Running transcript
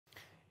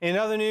In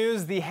other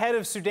news, the head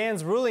of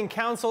Sudan's ruling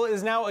council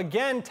is now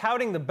again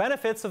touting the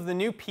benefits of the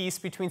new peace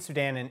between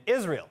Sudan and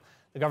Israel.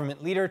 The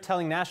government leader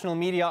telling national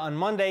media on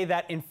Monday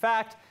that, in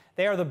fact,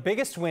 they are the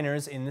biggest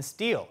winners in this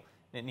deal.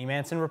 Nittany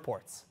Manson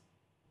reports.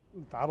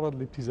 تعرض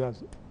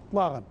لابتزاز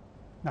اطلاقا.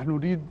 نحن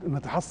نريد ان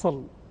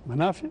نتحصل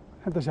منافع،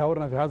 احنا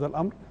تشاورنا في هذا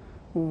الامر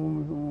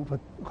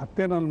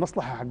وخدينا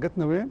المصلحه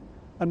حقتنا وين؟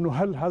 انه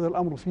هل هذا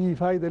الامر فيه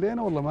فائده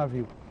لنا ولا ما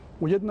فيه؟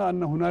 وجدنا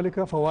ان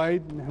هنالك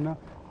فوائد، نحن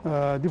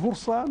دي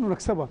فرصه انه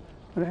نكسبها،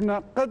 نحن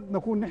قد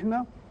نكون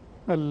نحن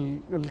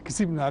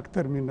الكسبنا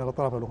اكثر من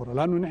الاطراف الاخرى،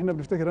 لانه نحن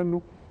بنفتكر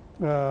انه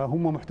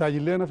هم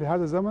محتاجين لنا في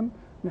هذا الزمن،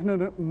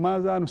 نحن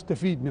ماذا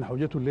نستفيد من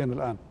حوجتهم لنا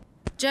الان.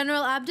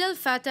 General Abdel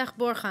Fattah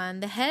Burhan,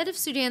 the head of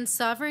Sudan's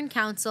Sovereign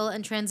Council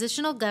and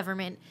Transitional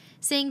Government,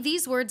 saying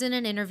these words in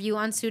an interview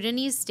on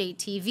Sudanese state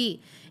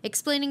TV,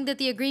 explaining that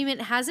the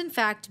agreement has in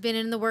fact been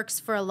in the works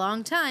for a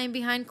long time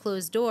behind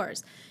closed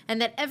doors, and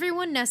that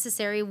everyone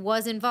necessary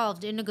was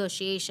involved in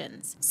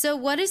negotiations. So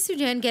what is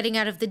Sudan getting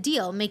out of the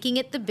deal, making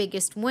it the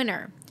biggest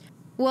winner?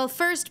 Well,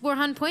 first,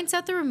 Burhan points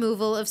out the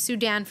removal of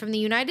Sudan from the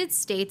United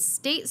States'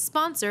 state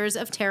sponsors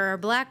of terror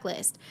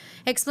blacklist,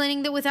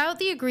 explaining that without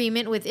the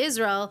agreement with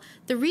Israel,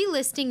 the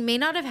relisting may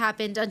not have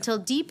happened until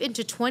deep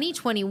into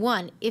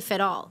 2021, if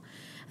at all.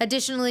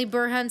 Additionally,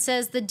 Burhan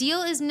says the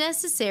deal is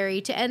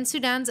necessary to end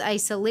Sudan's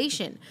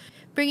isolation,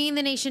 bringing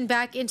the nation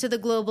back into the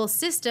global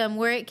system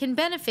where it can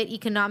benefit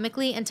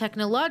economically and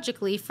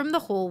technologically from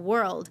the whole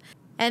world.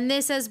 And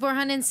this, as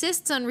Burhan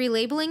insists on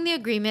relabeling the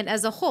agreement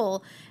as a whole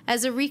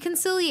as a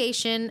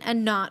reconciliation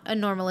and not a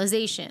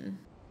normalization.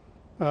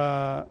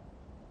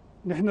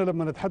 نحن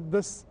لما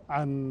نتحدث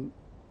عن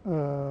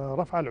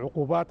رفع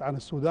العقوبات عن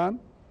السودان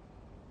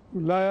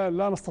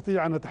لا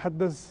نستطيع أن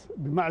نتحدث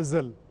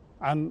بمعزل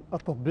عن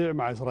التطبيع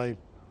مع إسرائيل.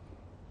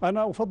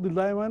 أنا أفضل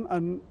دائما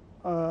أن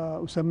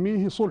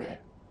أسميه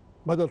صلح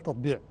بدل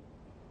تطبيع،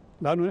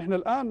 لأنه نحن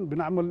الآن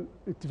بنعمل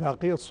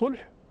اتفاقية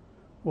صلح،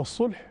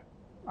 والصلح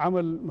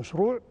عمل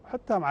مشروع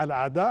حتى مع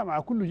الأعداء، مع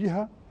كل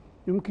جهة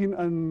يمكن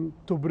أن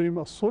تبرم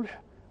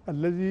الصلح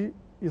الذي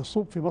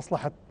يصب في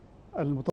مصلحة